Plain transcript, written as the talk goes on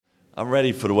I'm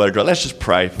ready for the word of God. Let's just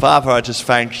pray. Father, I just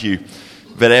thank you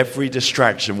that every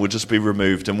distraction will just be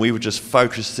removed and we will just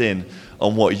focus in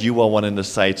on what you are wanting to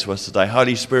say to us today.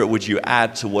 Holy Spirit, would you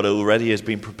add to what already has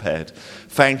been prepared?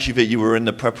 Thank you that you were in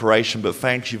the preparation, but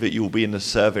thank you that you will be in the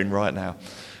serving right now.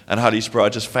 And Holy Spirit, I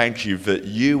just thank you that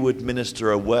you would minister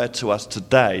a word to us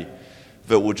today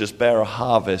that will just bear a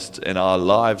harvest in our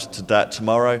lives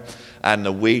tomorrow and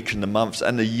the week and the months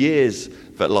and the years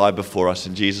that lie before us.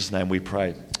 In Jesus' name we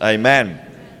pray. Amen.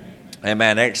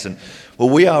 Amen. Excellent. Well,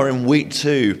 we are in week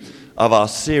 2 of our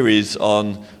series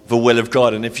on the will of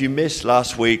God. And if you missed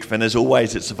last week, then as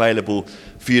always, it's available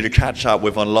for you to catch up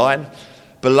with online.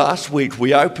 But last week,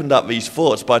 we opened up these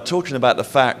thoughts by talking about the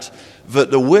fact that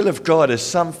the will of God is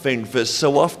something that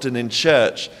so often in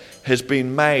church has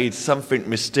been made something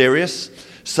mysterious,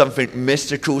 something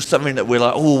mystical, something that we're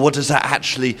like, oh, what does that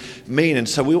actually mean? And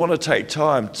so we want to take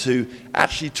time to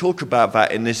actually talk about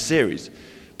that in this series.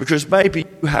 Because maybe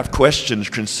you have questions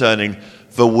concerning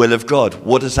the will of God.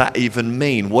 What does that even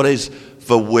mean? What is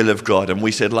the will of God? And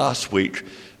we said last week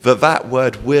that that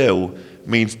word will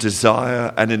means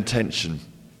desire and intention.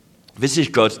 This is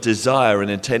God's desire and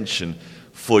intention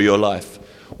for your life.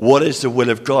 What is the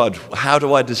will of God? How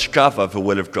do I discover the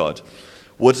will of God?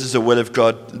 What does the will of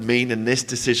God mean in this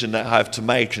decision that I have to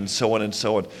make? And so on and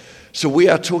so on. So we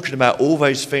are talking about all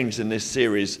those things in this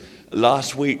series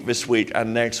last week, this week,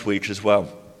 and next week as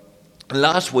well.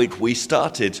 Last week we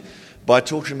started by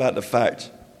talking about the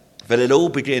fact that it all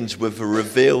begins with the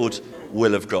revealed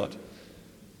will of God.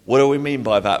 What do we mean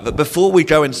by that? That before we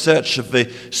go in search of the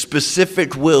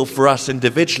specific will for us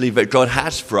individually that God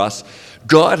has for us,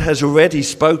 God has already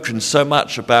spoken so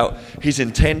much about his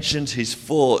intentions, his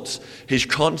thoughts, his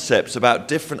concepts about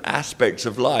different aspects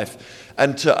of life.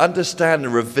 And to understand the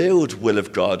revealed will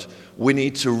of God, we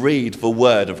need to read the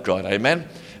word of God. Amen?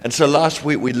 And so last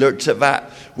week we looked at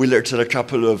that. We looked at a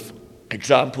couple of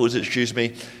examples,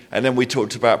 and then we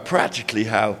talked about practically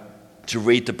how to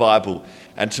read the Bible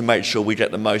and to make sure we get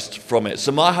the most from it.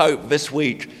 So my hope this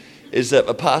week is that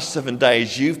the past 7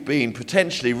 days you've been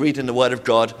potentially reading the Word of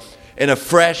God in a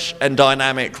fresh and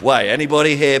dynamic way.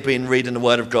 Anybody here been reading the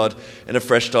Word of God in a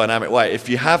fresh, dynamic way? If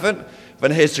you haven't,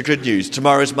 then here's the good news.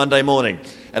 Tomorrow's Monday morning,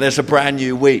 and it's a brand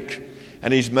new week.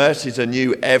 And his mercies are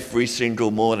new every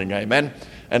single morning, amen?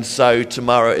 And so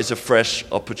tomorrow is a fresh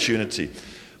opportunity.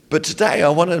 But today I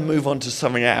want to move on to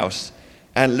something else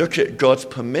and look at God's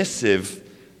permissive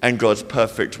and God's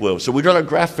perfect will. So we've got a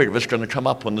graphic that's going to come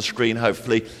up on the screen,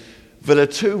 hopefully. There are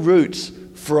 2 routes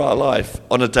for our life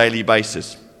on a daily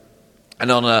basis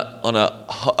and on a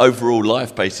overall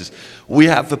life basis. We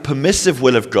have the permissive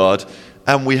will of God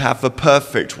and we have the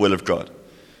perfect will of God.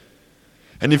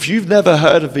 And if you've never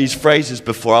heard of these phrases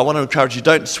before, I want to encourage you,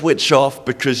 don't switch off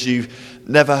because you've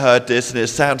never heard this and it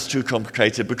sounds too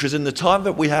complicated. Because in the time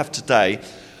that we have today,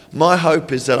 my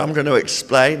hope is that I'm going to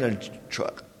explain and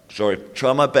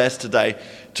try my best today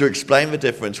to explain the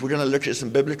difference. We're going to look at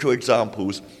some biblical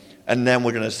examples and then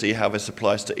we're going to see how this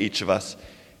applies to each of us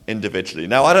individually.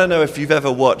 Now, I don't know if you've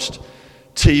ever watched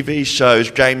TV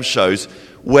shows, game shows,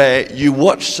 where you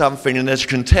watch something and there's a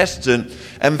contestant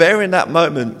and they're in that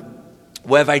moment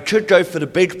where they could go for the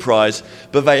big prize,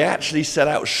 but they actually set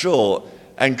out short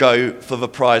and go for the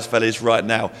prize that is right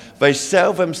now. They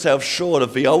sell themselves short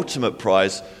of the ultimate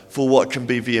prize for what can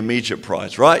be the immediate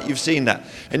prize, right? You've seen that.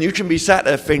 And you can be sat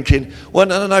there thinking, well,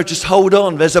 no, just hold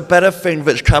on. There's a better thing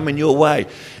that's coming your way.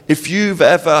 If you've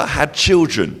ever had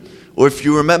children, or if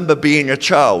you remember being a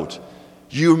child,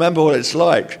 you remember what it's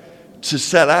like to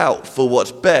set out for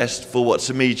what's best, for what's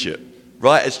immediate,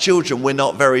 right? As children, we're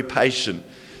not very patient.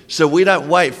 So we don't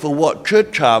wait for what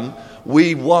could come.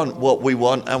 We want what we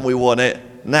want and we want it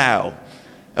now.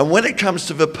 And when it comes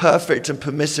to the perfect and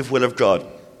permissive will of God,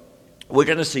 we're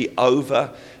going to see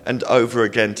over and over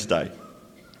again today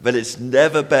that it's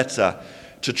never better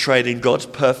to trade in God's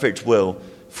perfect will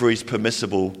for his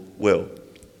permissible will.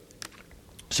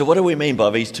 So what do we mean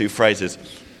by these 2 phrases?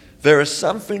 There are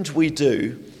some things we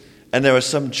do and there are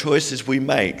some choices we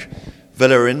make that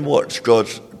are in what's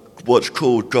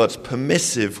called God's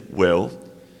permissive will,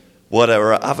 while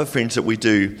there are other things that we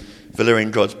do that are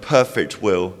in God's perfect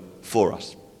will for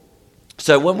us.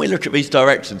 So when we look at these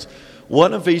directions,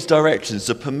 one of these directions,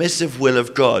 the permissive will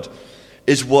of God,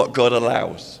 is what God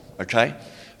allows, okay?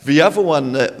 The other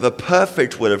one, the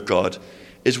perfect will of God,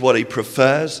 is what he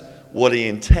prefers, what he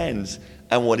intends,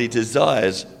 and what he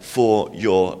desires for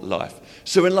your life.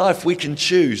 So in life, we can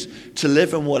choose to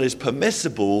live in what is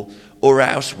permissible, or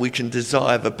else we can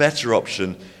desire the better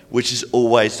option, which is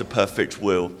always the perfect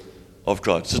will of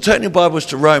God. So turn your Bibles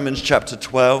to Romans chapter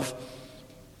 12.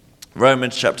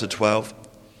 Romans chapter 12.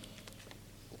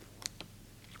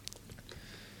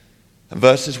 And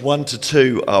verses 1 to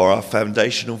 2 are our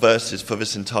foundational verses for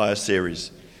this entire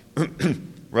series.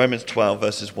 Romans 12,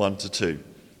 verses 1 to 2.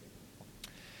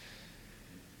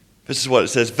 This is what it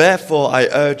says. Therefore, I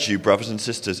urge you, brothers and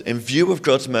sisters, in view of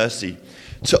God's mercy,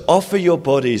 to offer your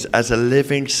bodies as a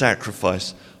living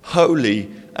sacrifice, holy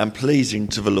and pleasing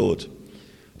to the Lord.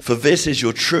 For this is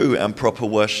your true and proper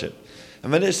worship.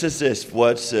 And then it says this,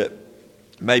 words that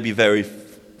may be very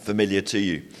familiar to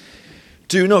you.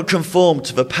 Do not conform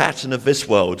to the pattern of this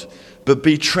world, but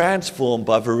be transformed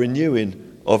by the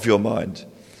renewing of your mind.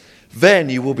 Then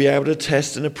you will be able to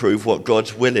test and approve what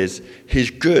God's will is, his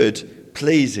good,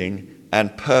 pleasing,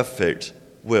 and perfect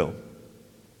will.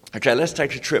 Okay, let's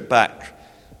take a trip back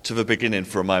to the beginning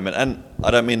for a moment. And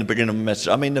I don't mean the beginning of the message.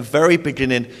 I mean the very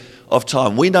beginning of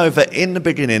time. We know that in the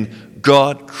beginning,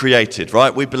 God created,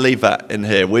 right? We believe that in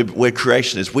here. We're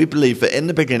creationists. We believe that in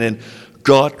the beginning,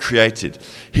 God created.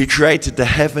 He created the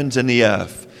heavens and the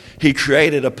earth. He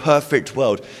created a perfect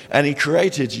world. And he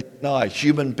created you and I,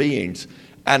 human beings.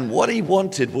 And what he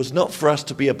wanted was not for us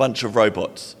to be a bunch of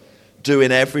robots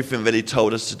doing everything that he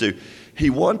told us to do. He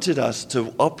wanted us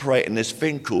to operate in this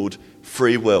thing called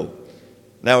free will.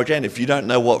 Now again, if you don't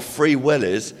know what free will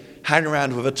is, hang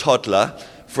around with a toddler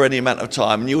for any amount of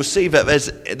time and you'll see that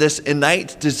there's this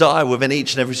innate desire within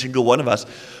each and every single one of us.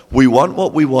 We want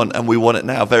what we want and we want it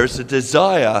now. There is a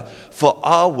desire for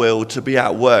our will to be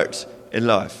outworked in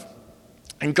life.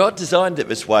 And God designed it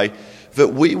this way that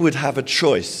we would have a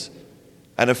choice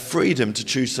and a freedom to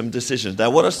choose some decisions.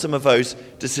 Now, what are some of those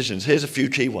decisions? Here's a few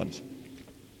key ones.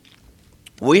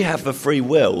 We have the free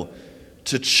will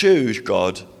to choose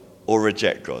God or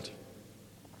reject God.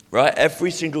 Right?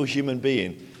 Every single human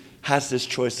being has this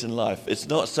choice in life. It's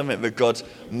not something that God's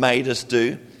made us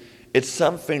do. It's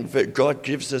something that God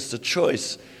gives us the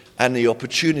choice and the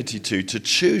opportunity to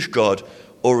choose God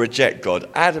or reject God.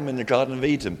 Adam in the Garden of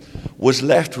Eden was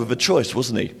left with a choice,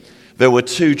 wasn't he? There were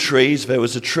two trees. There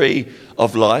was a tree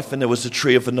of life and there was a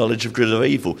tree of the knowledge of good and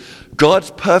evil.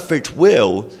 God's perfect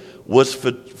will was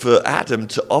for Adam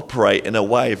to operate in a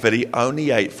way that he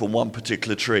only ate from one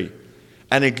particular tree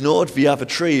and ignored the other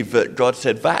tree that God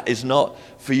said, that is not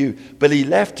for you. But he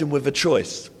left him with a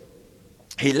choice.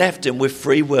 He left him with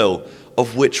free will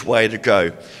of which way to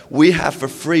go. We have the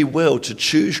free will to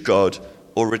choose God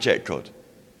or reject God.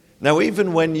 Now,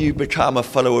 even when you become a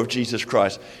follower of Jesus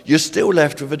Christ, you're still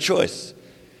left with a choice.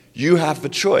 You have the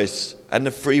choice and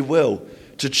the free will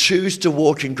to choose to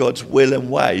walk in God's will and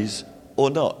ways or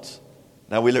not.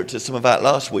 Now, we looked at some of that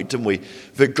last week, didn't we?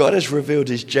 That God has revealed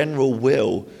his general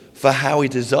will for how he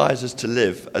desires us to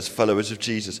live as followers of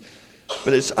Jesus.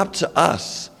 But it's up to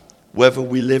us whether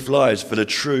we live lives that are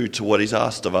true to what he's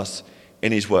asked of us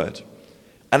in his word.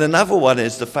 And another one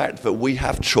is the fact that we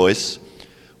have choice,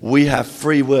 we have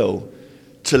free will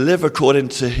to live according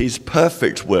to his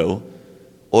perfect will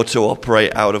or to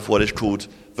operate out of what is called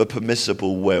the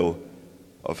permissible will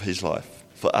of his life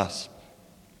for us.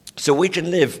 So we can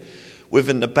live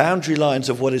within the boundary lines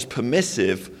of what is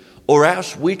permissive, or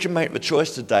else we can make the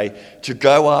choice today to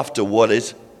go after what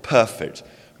is perfect.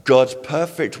 God's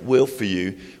perfect will for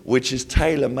you, which is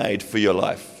tailor-made for your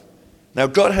life. Now,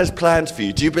 God has plans for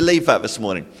you. Do you believe that this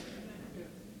morning?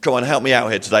 Come on, help me out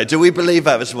here today. Do we believe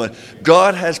that this morning?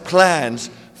 God has plans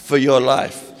for your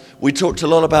life. We talked a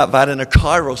lot about that in a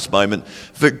Kairos moment,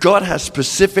 that God has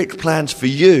specific plans for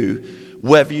you,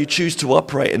 whether you choose to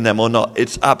operate in them or not.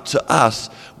 It's up to us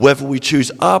whether we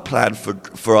choose our plan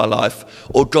for our life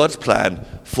or God's plan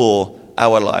for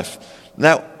our life.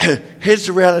 Now, here's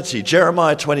the reality.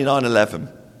 Jeremiah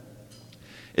 29:11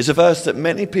 is a verse that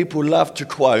many people love to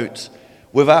quote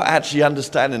without actually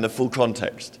understanding the full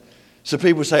context. So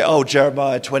people say, oh,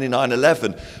 Jeremiah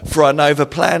 29:11, for I know the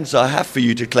plans I have for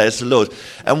you, declares the Lord.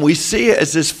 And we see it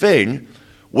as this thing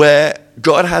where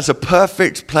God has a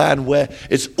perfect plan where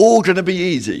it's all going to be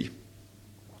easy.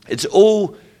 It's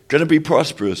all going to be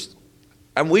prosperous.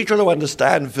 And we've got to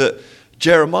understand that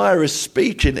Jeremiah is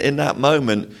speaking in that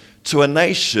moment to a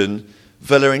nation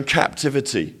that are in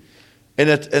captivity, in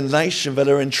a nation that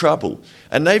are in trouble.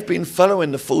 And they've been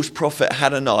following the false prophet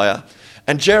Hananiah.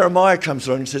 And Jeremiah comes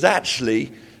along and says,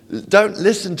 actually, don't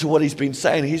listen to what he's been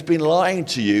saying. He's been lying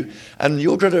to you. And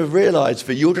you're going to realize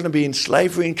that you're going to be in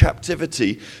slavery and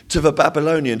captivity to the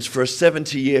Babylonians for a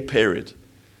 70-year period.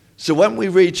 So when we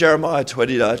read Jeremiah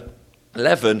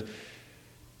 29:11,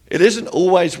 it isn't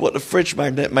always what the fridge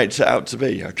magnet makes it out to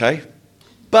be, okay?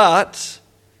 But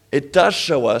it does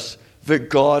show us that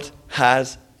God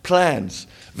has plans.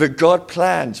 That God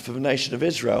plans for the nation of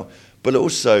Israel, but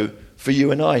also for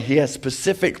you and I. He has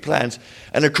specific plans.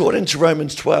 And according to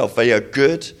Romans 12, they are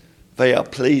good, they are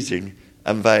pleasing,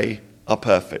 and they are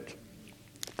perfect.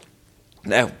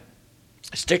 Now,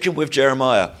 sticking with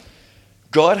Jeremiah,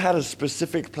 God had a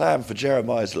specific plan for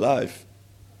Jeremiah's life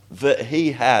that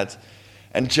he had,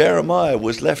 and Jeremiah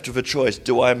was left with a choice.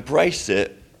 Do I embrace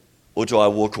it or do I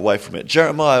walk away from it?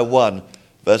 Jeremiah 1,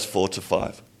 verse 4 to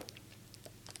 5.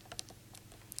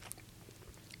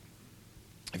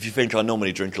 If you think I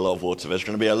normally drink a lot of water, there's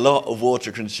going to be a lot of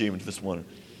water consumed this morning.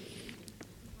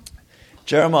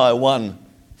 Jeremiah 1,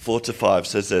 4 to 5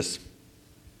 says this.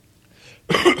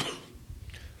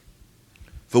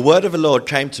 The word of the Lord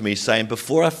came to me, saying,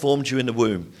 before I formed you in the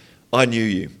womb, I knew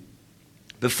you.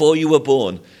 Before you were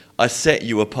born, I set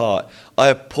you apart. I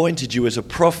appointed you as a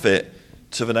prophet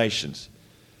to the nations.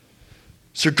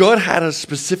 So God had a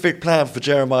specific plan for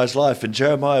Jeremiah's life, and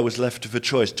Jeremiah was left with a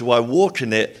choice. Do I walk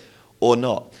in it or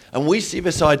not? And we see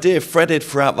this idea threaded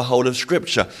throughout the whole of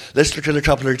Scripture. Let's look at a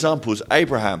couple of examples.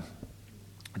 Abraham.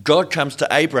 God comes to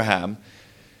Abraham,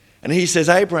 and he says,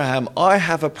 Abraham, I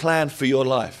have a plan for your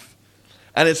life.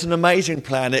 And it's an amazing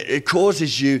plan. It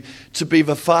causes you to be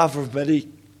the father of many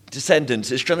descendants.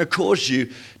 It's going to cause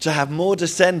you to have more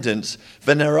descendants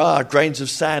than there are grains of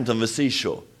sand on the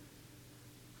seashore.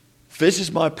 This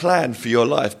is my plan for your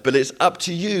life, but it's up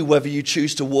to you whether you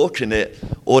choose to walk in it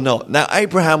or not. Now,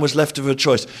 Abraham was left with a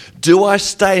choice. Do I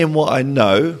stay in what I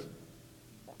know,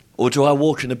 or do I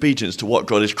walk in obedience to what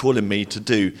God is calling me to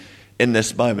do in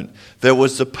this moment? There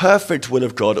was the perfect will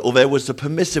of God, or there was the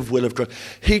permissive will of God.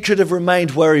 He could have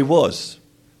remained where he was,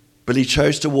 but he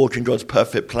chose to walk in God's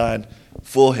perfect plan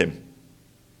for him.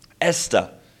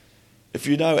 Esther. If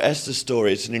you know Esther's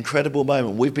story, it's an incredible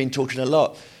moment. We've been talking a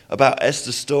lot about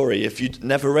Esther's story. If you've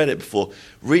never read it before,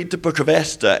 read the book of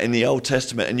Esther in the Old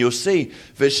Testament, and you'll see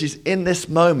that she's in this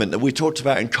moment that we talked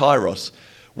about in Kairos,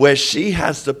 where she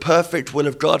has the perfect will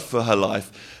of God for her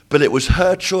life, but it was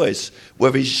her choice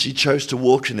whether she chose to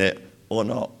walk in it or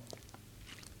not.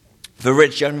 The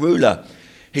rich young ruler,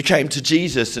 he came to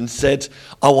Jesus and said,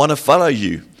 I want to follow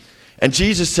you. And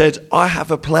Jesus said, I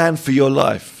have a plan for your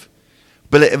life,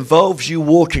 but it involves you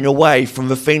walking away from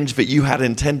the things that you had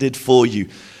intended for you.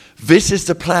 This is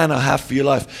the plan I have for your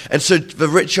life. And so the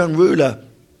rich young ruler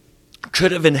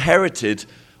could have inherited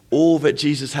all that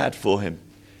Jesus had for him.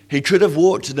 He could have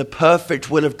walked in the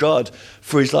perfect will of God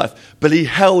for his life, but he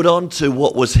held on to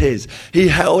what was his. He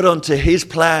held on to his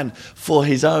plan for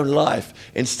his own life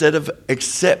instead of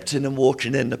accepting and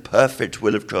walking in the perfect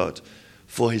will of God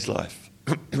for his life.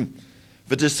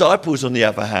 The disciples, on the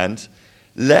other hand,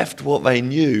 left what they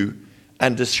knew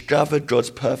and discovered God's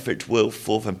perfect will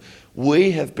for them.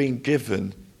 We have been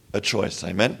given a choice,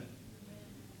 amen?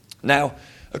 Now,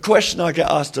 a question I get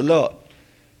asked a lot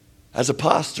as a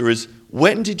pastor is,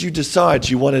 when did you decide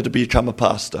you wanted to become a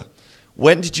pastor?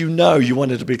 When did you know you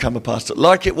wanted to become a pastor?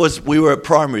 Like it was, we were at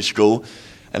primary school,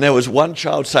 and there was one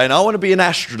child saying, I want to be an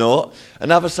astronaut,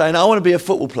 another saying, I want to be a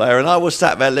football player, and I was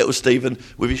sat there, little Stephen,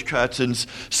 with his curtains,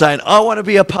 saying, I want to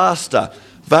be a pastor.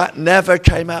 That never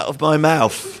came out of my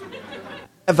mouth.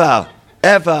 Ever.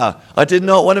 I did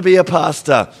not want to be a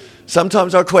pastor.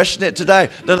 Sometimes I question it today.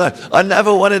 No, I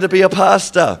never wanted to be a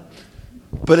pastor.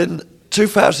 But in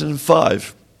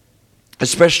 2005,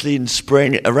 especially in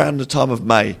spring, around the time of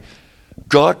May,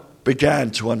 God began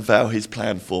to unveil his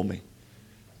plan for me.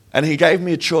 And he gave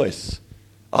me a choice.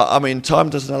 I mean, time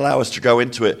doesn't allow us to go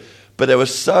into it, but there were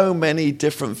so many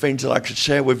different things that I could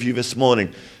share with you this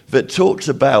morning that talked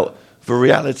about the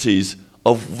realities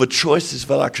of the choices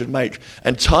that I could make.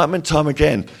 And time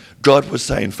again, God was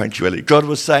saying, thank you, Ellie. God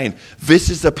was saying, this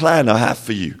is the plan I have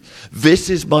for you. This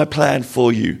is my plan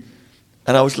for you.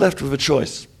 And I was left with a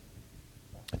choice.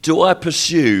 Do I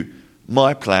pursue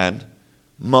my plan,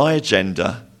 my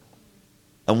agenda,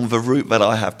 and the route that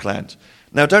I have planned?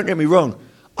 Now, don't get me wrong.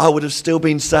 I would have still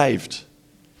been saved.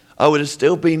 I would have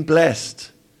still been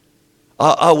blessed.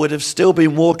 I would have still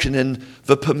been walking in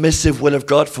the permissive will of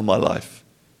God for my life.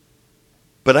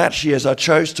 But actually, as I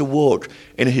chose to walk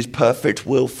in his perfect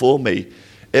will for me,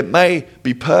 it may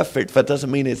be perfect, that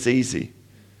doesn't mean it's easy.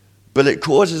 But it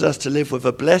causes us to live with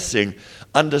a blessing,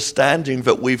 understanding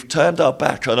that we've turned our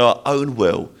back on our own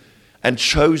will and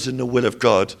chosen the will of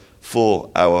God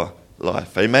for our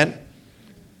life. Amen?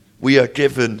 We are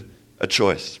given a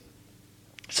choice.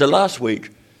 So last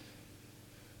week,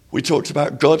 we talked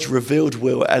about God's revealed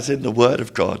will as in the Word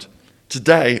of God.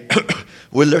 Today,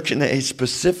 we're looking at his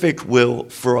specific will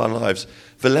for our lives.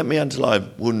 But let me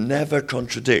underline, will never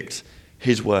contradict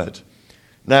his word.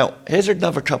 Now, here's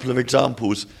another couple of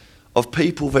examples of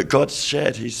people that God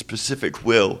shared his specific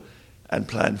will and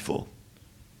plan for.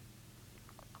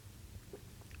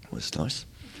 That's nice.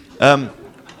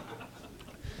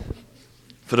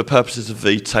 for the purposes of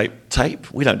the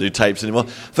tape, we don't do tapes anymore.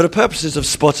 For the purposes of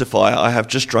Spotify, I have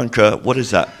just drunk what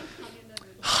is that?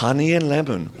 Honey and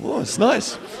lemon. Oh, it's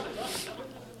nice.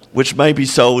 Which may be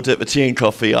sold at the tea and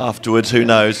coffee afterwards, who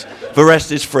knows. The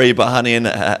rest is free, but honey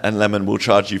and lemon will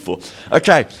charge you for.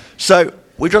 Okay, so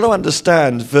we've got to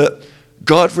understand that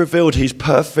God revealed his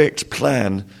perfect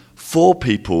plan for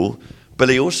people, but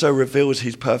he also reveals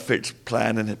his perfect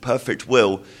plan and his perfect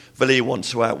will that he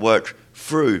wants to outwork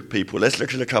through people. Let's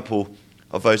look at a couple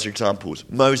of those examples.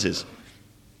 Moses,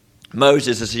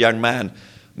 as a young man,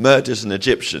 murders an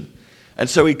Egyptian. And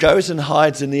so he goes and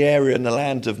hides in the area in the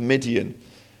land of Midian.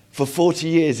 For 40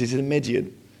 years he's in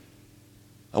Midian.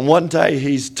 And one day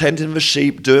he's tending the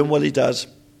sheep, doing what he does,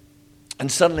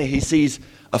 and suddenly he sees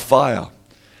a fire.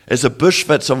 There's a bush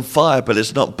that's on fire, but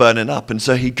it's not burning up. And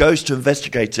so he goes to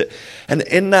investigate it. And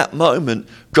in that moment,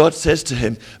 God says to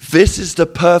him, this is the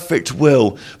perfect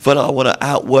will that I want to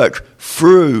outwork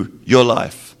through your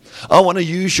life. I want to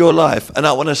use your life, and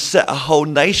I want to set a whole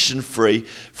nation free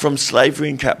from slavery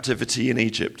and captivity in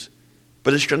Egypt.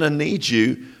 But it's going to need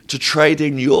you to trade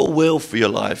in your will for your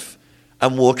life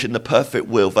and walk in the perfect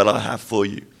will that I have for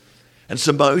you. And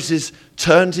so Moses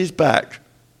turned his back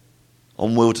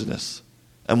on wilderness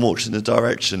and walks in the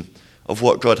direction of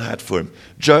what God had for him.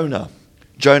 Jonah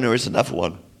is another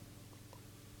one.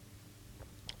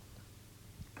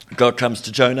 God comes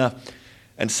to Jonah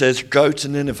and says, go to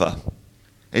Nineveh.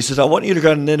 He says, I want you to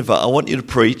go to Nineveh. I want you to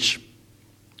preach.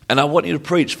 And I want you to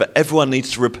preach that everyone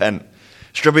needs to repent.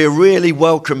 It's going to be a really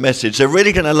welcome message. They're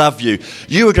really going to love you.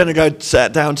 You are going to go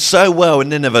down so well in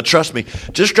Nineveh. Trust me.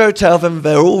 Just go tell them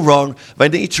they're all wrong. They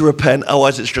need to repent.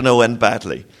 Otherwise it's going to end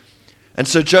badly. And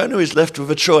so Jonah is left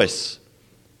with a choice.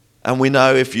 And we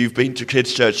know, if you've been to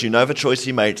kids' church, you know the choice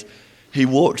he makes. He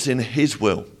walks in his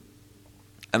will.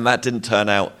 And that didn't turn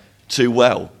out too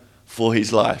well for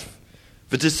his life.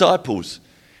 The disciples,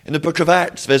 in the book of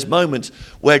Acts, there's moments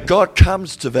where God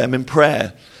comes to them in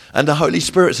prayer. And the Holy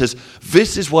Spirit says,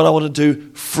 this is what I want to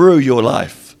do through your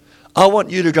life. I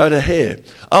want you to go to here.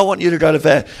 I want you to go to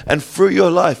there. And through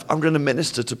your life, I'm going to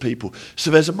minister to people.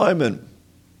 So there's a moment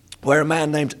where a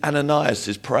man named Ananias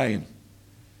is praying.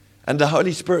 And the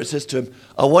Holy Spirit says to him,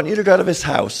 I want you to go to this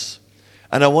house,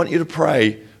 and I want you to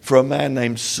pray for a man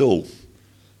named Saul.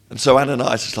 And so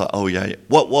Ananias is like, oh yeah.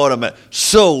 What am I?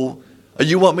 Saul?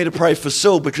 You want me to pray for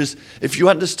Saul? Because if you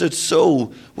understood,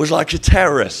 Saul was like a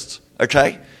terrorist,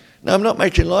 okay? Now, I'm not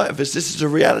making light of this. This is a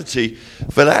reality.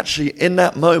 But actually, in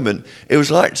that moment, it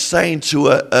was like saying to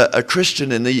a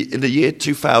Christian in the year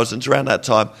 2000, around that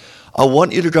time, I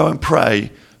want you to go and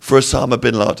pray for Osama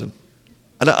bin Laden.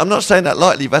 And I'm not saying that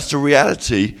lightly. That's the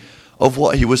reality of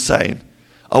what he was saying.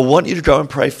 I want you to go and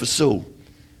pray for Saul.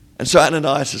 And so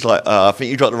Ananias is like, I think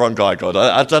you got the wrong guy, God.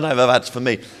 I don't know if that's for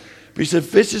me. But he said,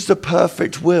 this is the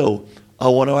perfect will I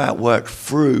want to outwork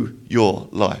through your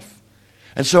life.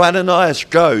 And so Ananias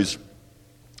goes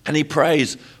and he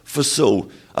prays for Saul.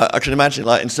 I can imagine,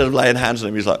 like, instead of laying hands on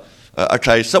him, he's like,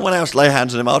 okay, someone else lay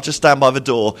hands on him. I'll just stand by the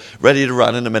door, ready to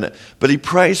run in a minute. But he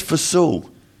prays for Saul,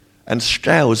 and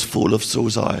scales fall off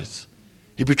Saul's eyes.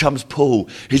 He becomes Paul.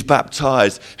 He's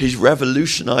baptized. He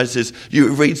revolutionizes. He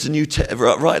writes the New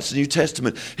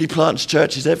Testament. He plants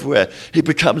churches everywhere. He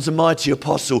becomes a mighty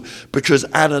apostle because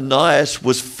Ananias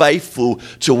was faithful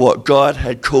to what God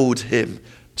had called him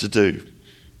to do.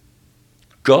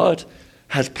 God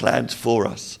has plans for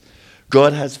us.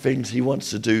 God has things he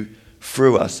wants to do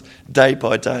through us, day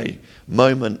by day,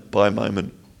 moment by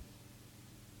moment.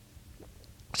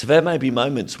 So there may be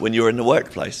moments when you're in the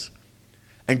workplace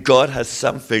and God has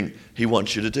something he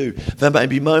wants you to do. There may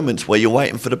be moments where you're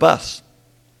waiting for the bus.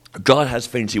 God has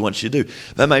things he wants you to do.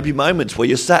 There may be moments where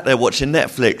you're sat there watching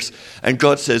Netflix and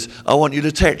God says, I want you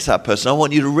to text that person. I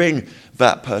want you to ring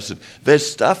that person. There's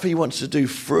stuff he wants to do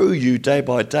through you day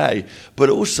by day, but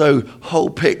also whole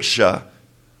picture,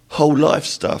 whole life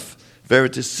stuff. There are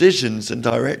decisions and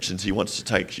directions he wants to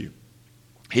take you.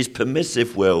 His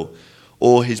permissive will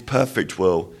or his perfect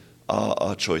will are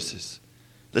our choices.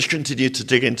 Let's continue to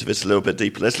dig into this a little bit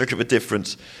deeper. Let's look at the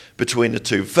difference between the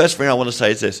two. First thing I want to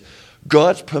say is this.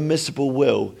 God's permissible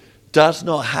will does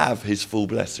not have his full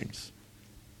blessings.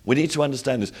 We need to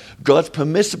understand this. God's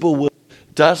permissible will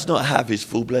does not have his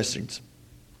full blessings.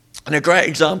 And a great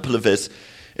example of this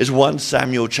is 1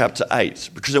 Samuel chapter 8.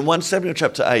 Because in 1 Samuel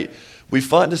chapter 8, we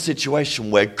find a situation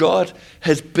where God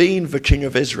has been the king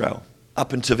of Israel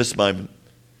up until this moment.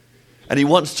 And he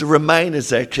wants to remain as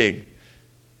their king.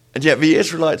 And yet the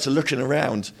Israelites are looking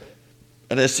around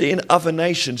and they're seeing other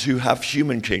nations who have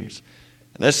human kings.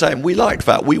 And they're saying, we like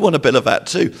that. We want a bit of that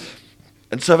too.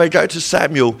 And so they go to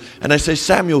Samuel and they say,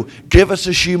 Samuel, give us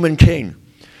a human king.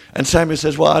 And Samuel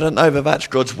says, well, I don't know if that's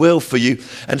God's will for you.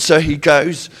 And so he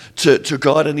goes to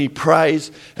God and he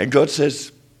prays. And God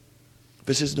says,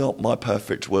 this is not my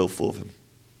perfect will for them.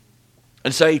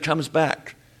 And so he comes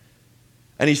back.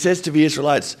 And he says to the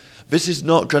Israelites, this is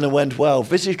not going to end well.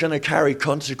 This is going to carry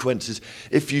consequences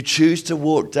if you choose to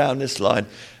walk down this line.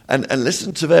 And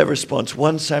listen to their response.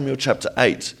 1 Samuel chapter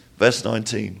 8, verse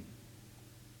 19.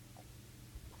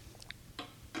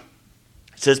 It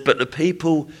says, but the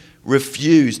people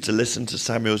refused to listen to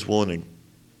Samuel's warning.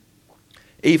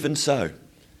 Even so,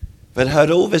 they'd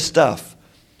heard all this stuff.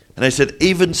 And they said,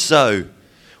 even so,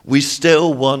 we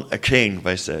still want a king,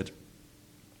 they said.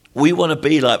 We want to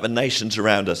be like the nations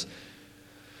around us.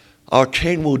 Our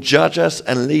king will judge us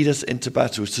and lead us into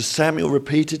battle. So Samuel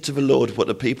repeated to the Lord what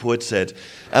the people had said.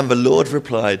 And the Lord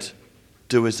replied,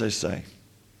 do as they say.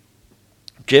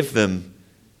 Give them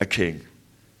a king.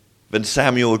 Then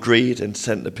Samuel agreed and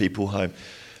sent the people home.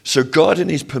 So God in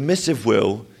his permissive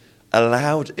will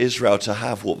allowed Israel to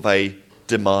have what they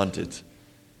demanded.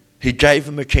 He gave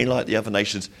them a king like the other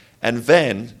nations. And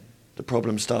then the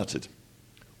problem started.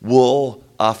 War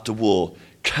after war,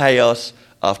 chaos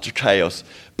after chaos,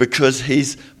 because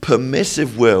his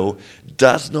permissive will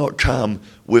does not come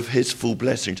with his full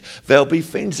blessings. There'll be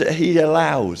things that he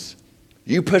allows.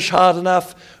 You push hard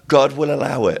enough, God will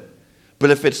allow it.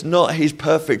 But if it's not his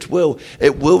perfect will,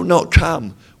 it will not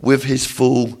come with his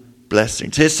full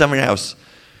blessings. Here's something else.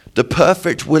 The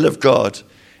perfect will of God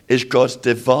is God's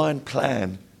divine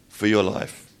plan for your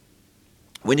life.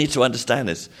 We need to understand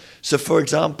this. So, for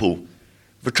example,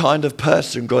 the kind of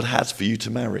person God has for you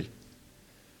to marry,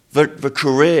 the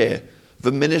career,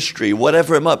 the ministry,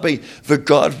 whatever it might be, that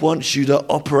God wants you to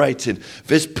operate in,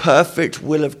 this perfect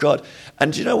will of God.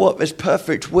 And do you know what? This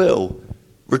perfect will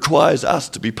requires us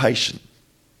to be patient.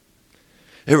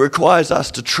 It requires us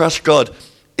to trust God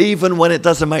even when it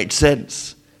doesn't make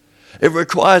sense. It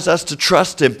requires us to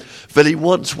trust him that he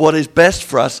wants what is best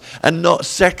for us and not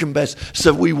second best,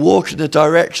 so we walk in the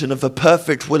direction of the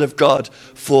perfect will of God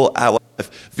for our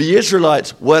life. The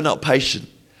Israelites were not patient.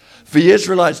 The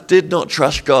Israelites did not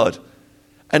trust God.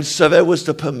 And so there was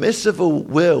the permissive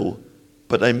will,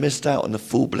 but they missed out on the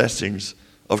full blessings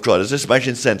of God. Is this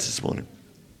making sense this morning?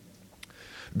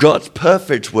 God's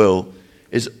perfect will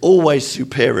is always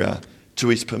superior to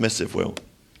his permissive will.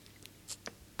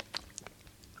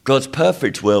 God's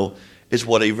perfect will is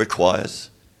what he requires.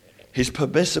 His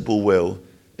permissible will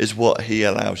is what he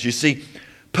allows. You see,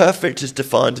 perfect is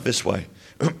defined this way.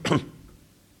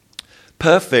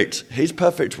 His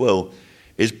perfect will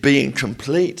is being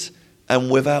complete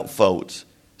and without fault,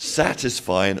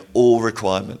 satisfying all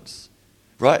requirements.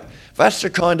 Right? That's the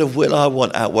kind of will I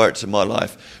want outworked in my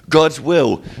life. God's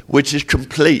will, which is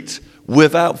complete,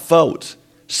 without fault,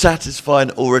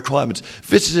 satisfying all requirements.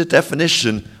 This is a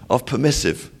definition of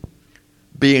permissive.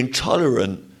 Being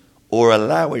tolerant or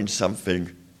allowing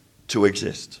something to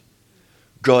exist.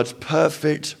 God's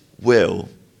perfect will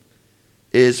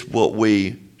is what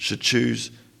we should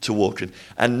choose to walk in.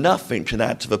 And nothing can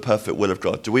add to the perfect will of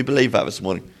God. Do we believe that this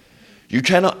morning? You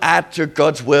cannot add to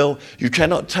God's will. You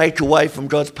cannot take away from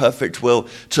God's perfect will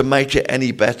to make it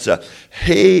any better.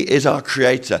 He is our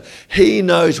creator. He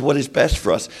knows what is best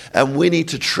for us. And we need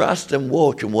to trust and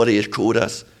walk in what he has called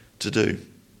us to do.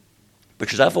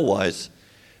 Because otherwise,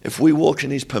 if we walk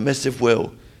in his permissive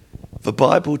will, the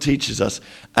Bible teaches us,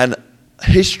 and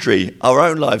history, our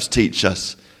own lives teach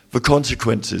us, the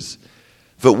consequences,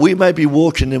 that we may be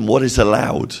walking in what is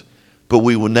allowed, but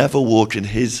we will never walk in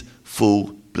his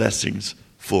full blessings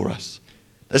for us.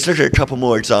 Let's look at a couple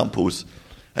more examples,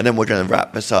 and then we're going to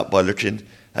wrap this up by looking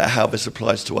at how this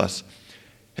applies to us.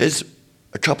 Here's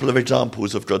a couple of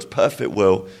examples of God's perfect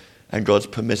will and God's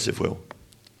permissive will.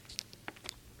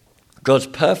 God's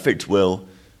perfect will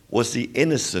was the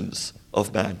innocence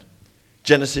of man.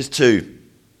 Genesis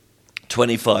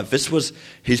 2:25. This was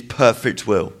his perfect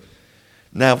will.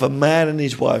 Now the man and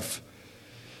his wife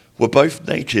were both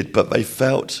naked, but they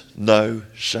felt no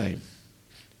shame.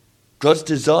 God's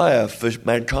desire for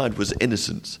mankind was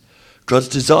innocence. God's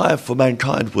desire for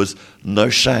mankind was no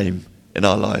shame in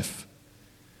our life.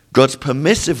 God's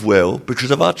permissive will,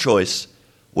 because of our choice,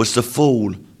 was the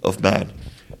fall of man.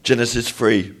 Genesis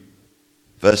 3,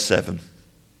 verse 7.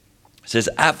 It says,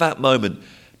 at that moment,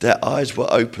 their eyes were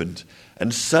opened,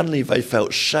 and suddenly they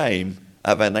felt shame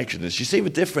at their nakedness. You see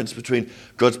the difference between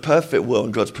God's perfect will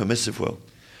and God's permissive will.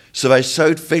 So they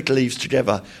sewed fig leaves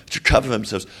together to cover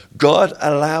themselves. God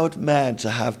allowed man to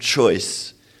have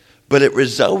choice, but it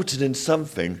resulted in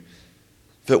something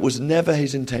that was never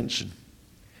his intention,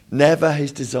 never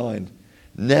his design,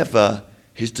 never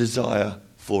his desire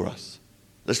for us.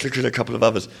 Let's look at a couple of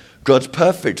others. God's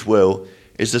perfect will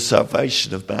is the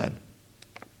salvation of man.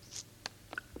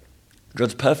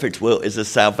 God's perfect will is the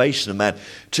salvation of man.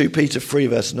 2 Peter 3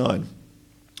 verse 9.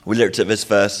 We looked at this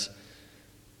verse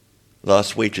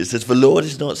last week. It says, "The Lord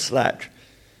is not slack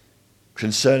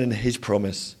concerning his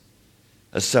promise,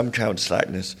 as some count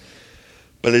slackness,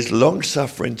 but is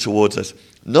long-suffering towards us,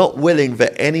 not willing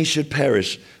that any should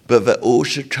perish, but that all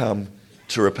should come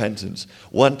to repentance."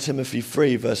 1 Timothy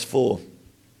 2 verse 3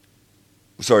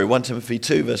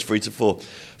 to 4.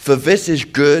 "For this is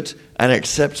good and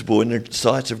acceptable in the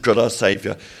sight of God our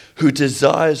Saviour, who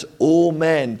desires all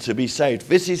men to be saved."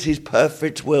 This is his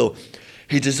perfect will.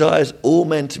 He desires all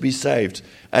men to be saved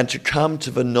and to come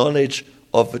to the knowledge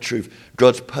of the truth.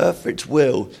 God's perfect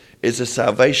will is the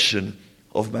salvation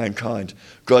of mankind.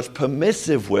 God's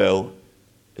permissive will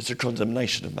is the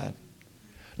condemnation of man.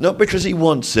 Not because he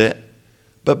wants it,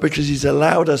 but because he's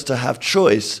allowed us to have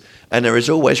choice, and there is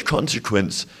always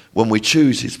consequence when we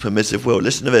choose his permissive will.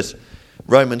 Listen to this.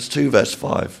 Romans 2 verse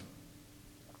 5.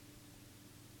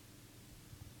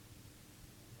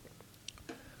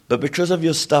 "But because of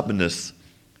your stubbornness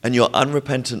and your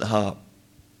unrepentant heart,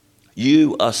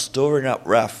 you are storing up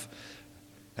wrath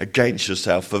against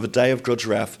yourself for the day of God's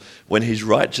wrath, when his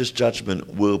righteous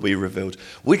judgment will be revealed."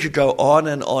 We could go on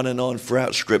and on and on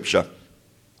throughout Scripture,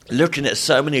 looking at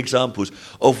so many examples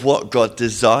of what God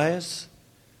desires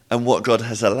and what God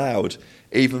has allowed,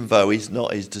 even though he's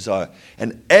not his desire.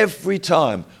 And every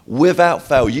time, without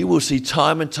fail, you will see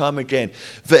time and time again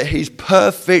that his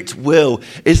perfect will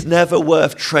is never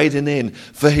worth trading in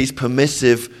for his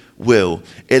permissive will.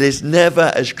 It is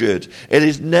never as good. It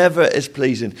is never as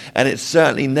pleasing. And it's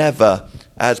certainly never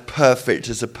as perfect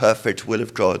as the perfect will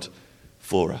of God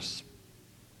for us.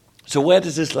 So where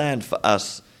does this land for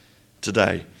us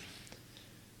today?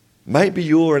 Maybe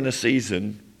you're in a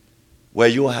season where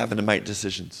you're having to make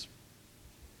decisions.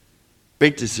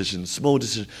 Big decisions, small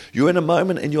decisions. You're in a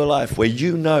moment in your life where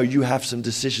you know you have some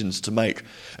decisions to make.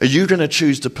 Are you going to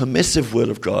choose the permissive will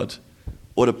of God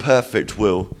or the perfect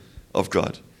will of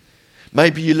God?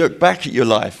 Maybe you look back at your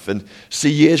life and see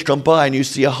years gone by and you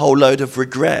see a whole load of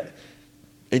regret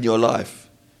in your life.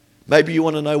 Maybe you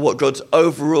want to know what God's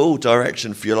overall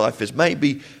direction for your life is.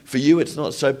 Maybe for you it's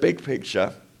not so big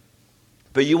picture,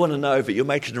 but you want to know that you're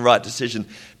making the right decision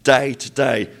day to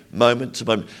day, moment to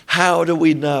moment. How do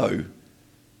we know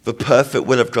the perfect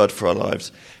will of God for our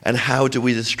lives? And how do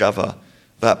we discover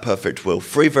that perfect will?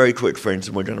 3 very quick things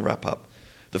and we're going to wrap up.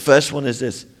 The first one is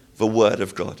this: the Word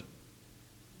of God.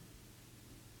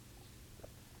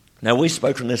 Now, we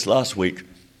spoke on this last week,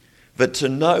 that to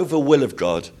know the will of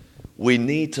God, we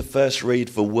need to first read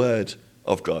the Word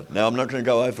of God. Now, I'm not going to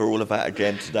go over all of that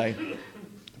again today,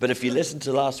 but if you listen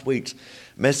to last week's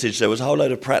message, there was a whole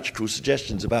load of practical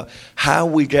suggestions about how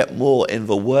we get more in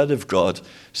the Word of God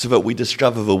so that we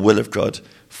discover the will of God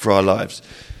for our lives.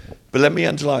 But let me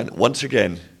underline once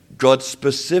again, God's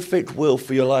specific will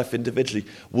for your life individually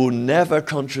will never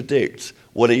contradict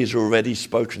what he has already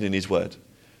spoken in his Word.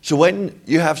 So when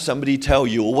you have somebody tell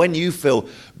you, or when you feel,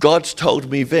 God's told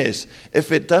me this,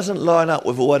 if it doesn't line up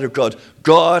with the Word of God,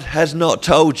 God has not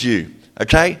told you,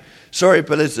 okay? Sorry,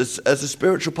 but as a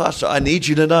spiritual pastor, I need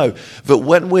you to know that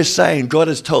when we're saying God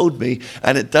has told me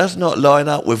and it does not line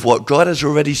up with what God has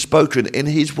already spoken in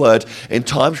his Word in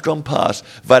times gone past,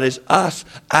 that is us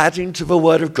adding to the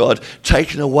Word of God,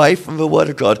 taking away from the Word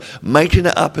of God, making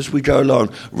it up as we go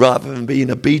along, rather than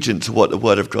being obedient to what the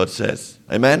Word of God says.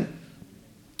 Amen?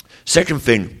 Second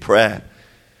thing, prayer.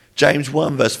 James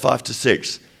 1 verse 5 to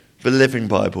 6, the Living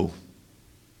Bible.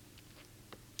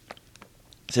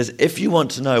 It says, if you want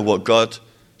to know what God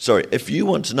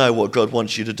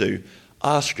wants you to do,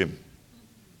 ask him.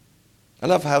 I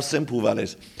love how simple that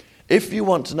is. If you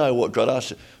want to know what God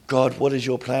asks you, God, what is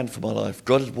your plan for my life?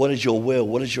 God, what is your will?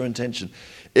 What is your intention?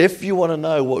 If you want to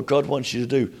know what God wants you to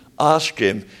do, ask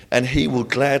him, and he will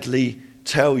gladly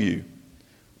tell you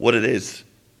what it is.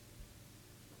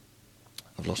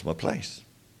 I've lost my place.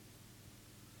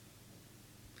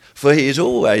 For he is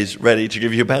always ready to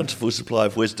give you a bountiful supply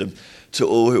of wisdom to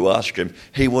all who ask him.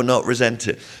 He will not resent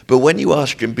it. But when you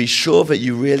ask him, be sure that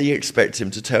you really expect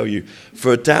him to tell you.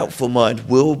 For a doubtful mind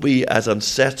will be as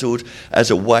unsettled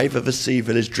as a wave of the sea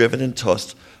that is driven and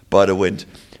tossed by the wind.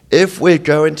 If we're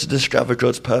going to discover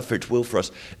God's perfect will for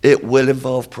us, it will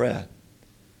involve prayer.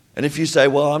 And if you say,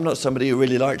 well, I'm not somebody who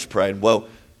really likes praying, well,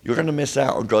 you're going to miss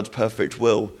out on God's perfect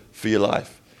will for your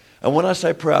life. And when I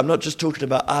say prayer, I'm not just talking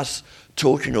about us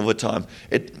talking all the time.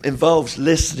 It involves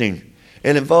listening.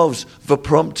 It involves the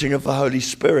prompting of the Holy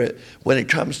Spirit when it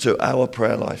comes to our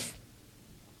prayer life.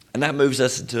 And that moves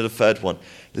us into the third one,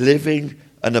 living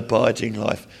an abiding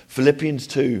life. Philippians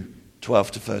 2,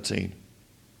 12 to 13.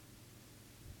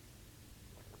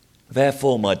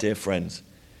 Therefore, my dear friends,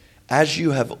 as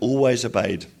you have always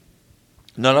obeyed,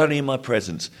 not only in my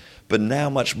presence, but now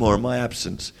much more in my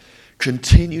absence,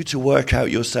 continue to work out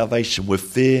your salvation with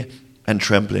fear and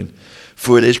trembling.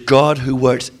 For it is God who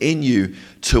works in you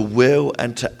to will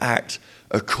and to act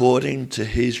according to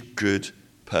his good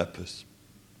purpose.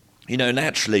 You know,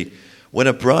 naturally, when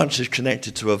a branch is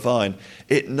connected to a vine,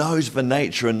 it knows the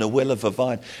nature and the will of a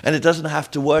vine. And it doesn't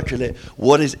have to work at it.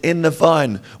 What is in the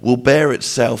vine will bear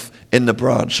itself in the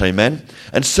branch. Amen?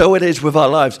 And so it is with our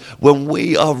lives. When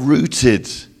we are rooted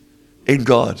in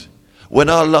God, when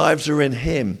our lives are in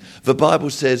him, the Bible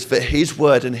says that his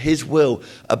word and his will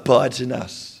abides in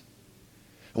us.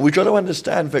 And we've got to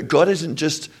understand that God isn't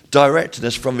just directing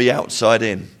us from the outside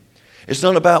in. It's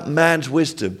not about man's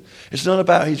wisdom. It's not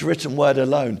about his written word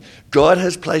alone. God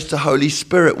has placed the Holy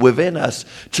Spirit within us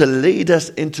to lead us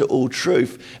into all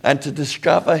truth and to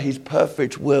discover his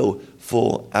perfect will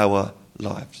for our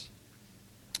lives.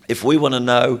 If we want to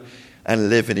know and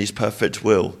live in his perfect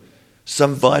will,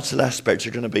 some vital aspects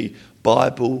are going to be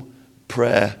Bible,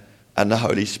 prayer, and the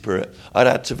Holy Spirit. I'd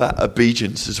add to that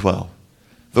obedience as well.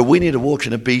 But we need to walk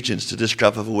in obedience to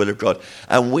discover the will of God.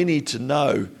 And we need to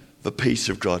know the peace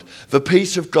of God. The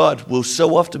peace of God will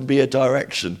so often be a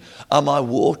direction. Am I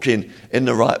walking in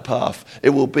the right path? It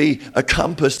will be a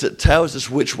compass that tells us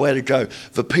which way to go.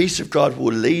 The peace of God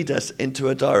will lead us into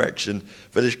a direction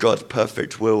that is God's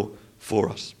perfect will for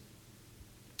us.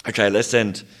 Okay, let's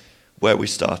end where we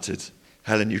started.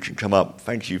 Helen, you can come up.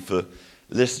 Thank you for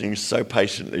listening so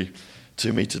patiently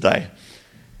to me today.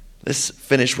 Let's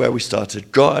finish where we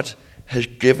started. God has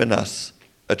given us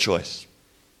a choice.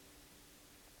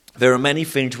 There are many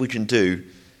things we can do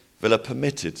that are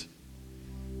permitted,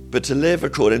 but to live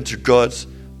according to God's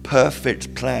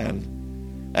perfect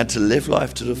plan and to live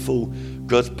life to the full,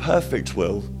 God's perfect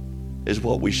will is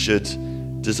what we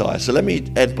should desire. So let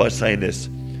me end by saying this.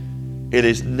 It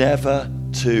is never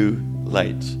too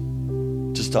late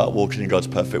to start walking in God's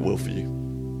perfect will for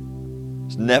you.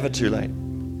 It's never too late.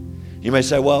 You may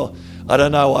say, well, I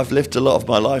don't know, I've lived a lot of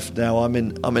my life now. I'm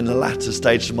in the latter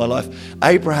stage of my life.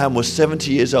 Abraham was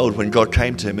 70 years old when God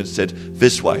came to him and said,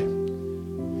 this way.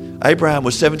 Abraham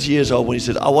was 70 years old when he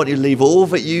said, I want you to leave all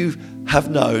that you have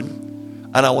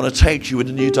known and I want to take you in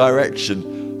a new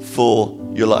direction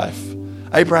for your life.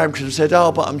 Abraham could have said,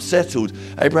 oh, but I'm settled.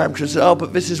 Abraham could have said, oh,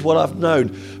 but this is what I've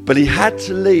known. But he had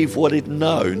to leave what he'd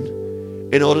known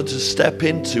in order to step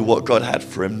into what God had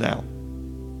for him now.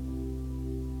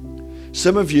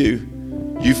 Some of you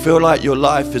feel like your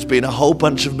life has been a whole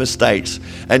bunch of mistakes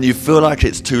and you feel like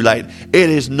it's too late. It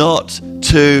is not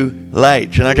too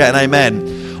late. Can I get an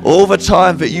amen? All the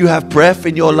time that you have breath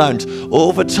in your lungs,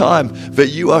 all the time that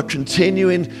you are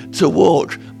continuing to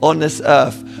walk on this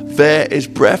earth, there is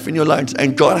breath in your lungs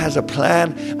and God has a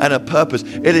plan and a purpose.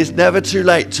 It is never too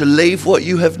late to leave what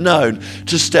you have known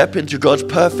to step into God's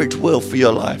perfect will for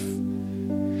your life.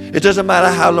 It doesn't matter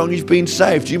how long you've been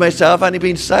saved. You may say, I've only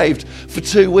been saved for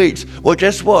 2 weeks. Well,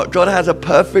 guess what? God has a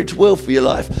perfect will for your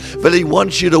life that he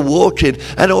wants you to walk in.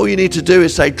 And all you need to do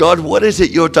is say, God, what is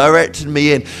it you're directing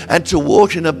me in? And to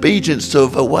walk in obedience to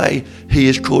the way he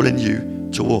is calling you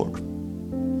to walk.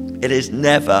 It is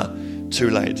never too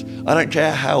late. I don't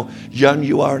care how young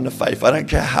you are in the faith. I don't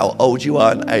care how old you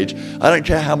are in age. I don't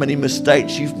care how many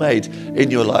mistakes you've made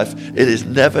in your life. It is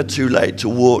never too late to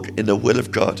walk in the will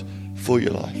of God for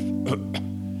your life.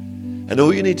 And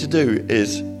all you need to do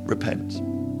is repent.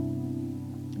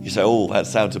 You say, oh, that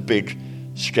sounds a big,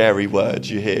 scary word.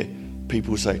 You hear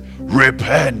people say,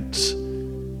 repent,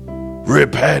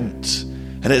 repent.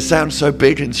 And it sounds so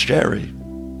big and scary.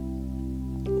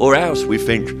 Or else we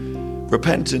think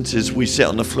repentance is we sit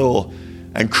on the floor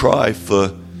and cry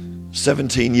for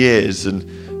 17 years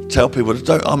and tell people,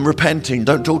 I'm repenting,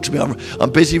 don't talk to me,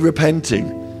 I'm busy repenting.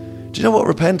 Do you know what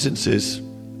repentance is?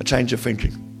 A change of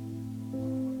thinking.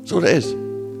 That's all it is.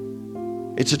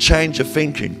 It's a change of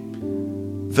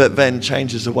thinking that then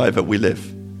changes the way that we live.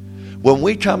 When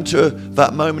we come to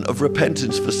that moment of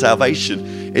repentance for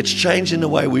salvation, it's changing the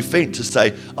way we think to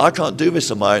say, I can't do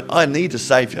this on my own. I need a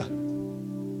Saviour.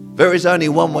 There is only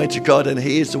one way to God, and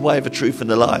he is the way, the truth, and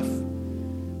the life.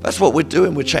 That's what we're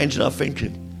doing. We're changing our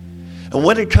thinking. And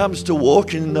when it comes to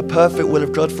walking in the perfect will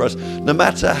of God for us, no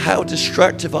matter how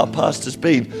destructive our past has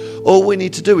been, all we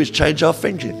need to do is change our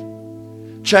thinking.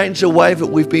 Change the way that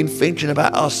we've been thinking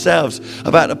about ourselves,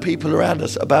 about the people around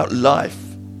us, about life.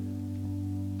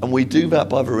 And we do that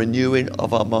by the renewing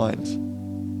of our minds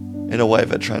in a way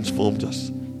that transformed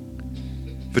us.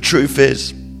 The truth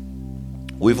is,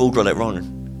 we've all got it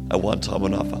wrong at one time or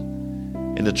another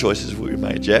in the choices we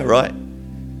made. Yeah, right?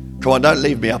 Come on, don't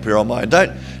leave me up here on mine.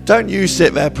 Don't you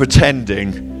sit there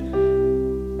pretending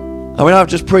I mean, I've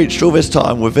just preached all this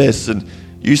time with this, and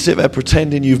you sit there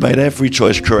pretending you've made every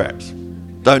choice correct.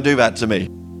 Don't do that to me.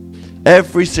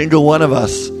 Every single one of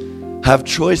us have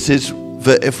choices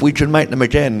that if we can make them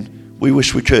again, we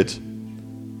wish we could.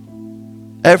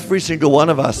 Every single one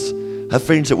of us have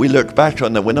things that we look back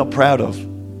on that we're not proud of.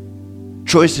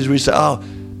 Choices we say, oh,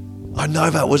 I know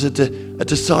that was a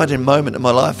deciding moment in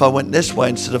my life. I went this way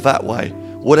instead of that way.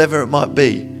 Whatever it might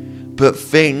be. But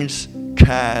things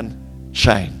can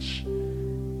change.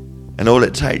 And all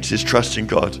it takes is trusting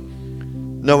God.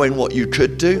 Knowing what you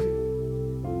could do.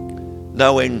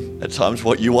 Knowing at times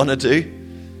what you want to do.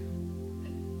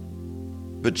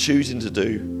 But choosing to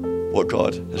do what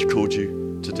God has called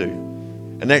you to do.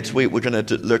 And next week we're going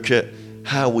to look at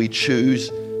how we choose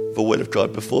the will of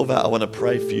God. Before that, I want to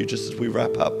pray for you just as we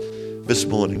wrap up this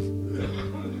morning.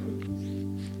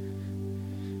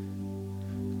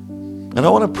 And I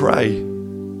want to pray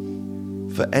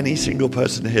for any single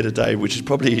person here today, which is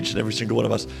probably each and every single one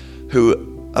of us,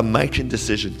 who are making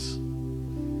decisions.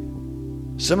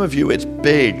 Some of you, it's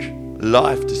big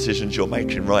life decisions you're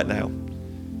making right now.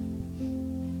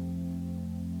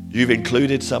 You've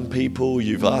included some people,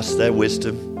 you've asked their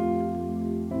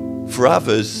wisdom. For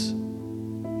others,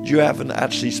 you haven't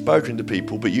actually spoken to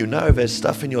people, but you know there's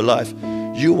stuff in your life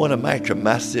you want to make a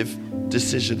massive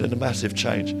decision and a massive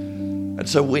change. And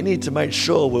so we need to make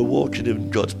sure we're walking in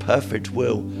God's perfect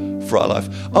will for our life.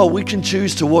 Oh, we can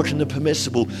choose to walk in the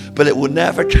permissible, but it will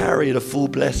never carry the full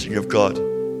blessing of God.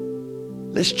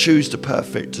 Let's choose the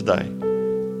perfect today.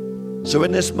 So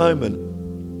in this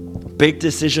moment, big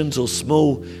decisions or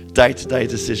small day-to-day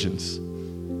decisions,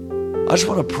 I just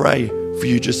want to pray for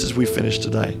you just as we finish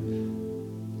today.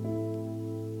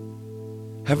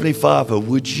 Heavenly Father,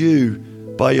 would you,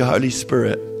 by your Holy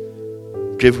Spirit,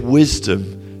 give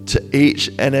wisdom to each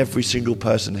and every single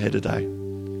person here today?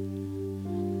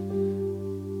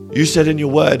 You said in your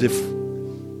word, if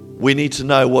we need to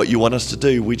know what you want us to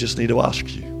do, we just need to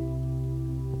ask you.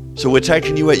 So we're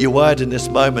taking you at your word in this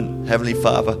moment, Heavenly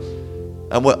Father,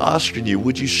 and we're asking you,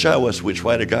 would you show us which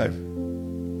way to go?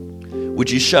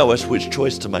 Would you show us which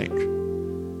choice to make?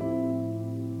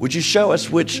 Would you show us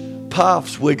which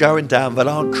paths we're going down that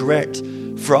aren't correct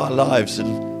for our lives?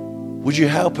 And would you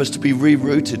help us to be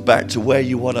rerouted back to where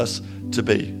you want us to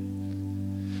be?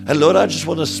 And Lord, I just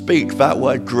want to speak that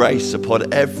word grace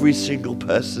upon every single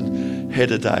person here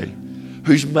today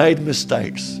who's made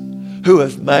mistakes, who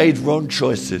have made wrong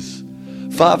choices.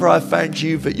 Father, I thank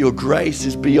you that your grace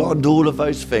is beyond all of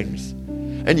those things.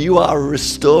 And you are a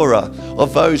restorer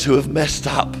of those who have messed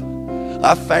up.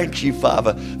 I thank you,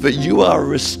 Father, that you are a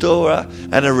restorer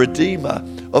and a redeemer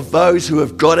of those who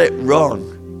have got it wrong.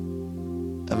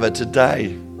 And that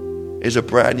today is a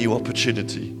brand new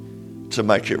opportunity to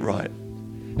make it right.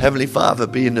 Heavenly Father,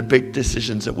 be in the big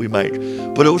decisions that we make.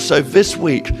 But also this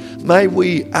week, may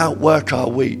we outwork our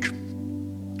week.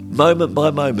 Moment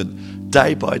by moment,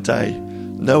 day by day,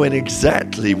 knowing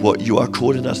exactly what you are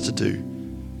calling us to do.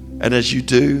 And as you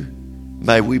do,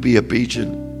 may we be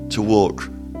obedient to walk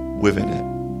within it.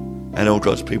 And all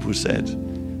God's people said,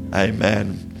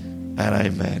 amen and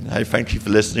amen. Hey, thank you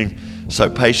for listening so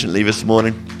patiently this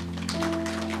morning.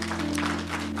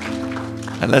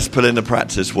 And let's put into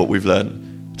practice what we've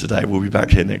learned today. We'll be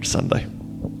back here next Sunday.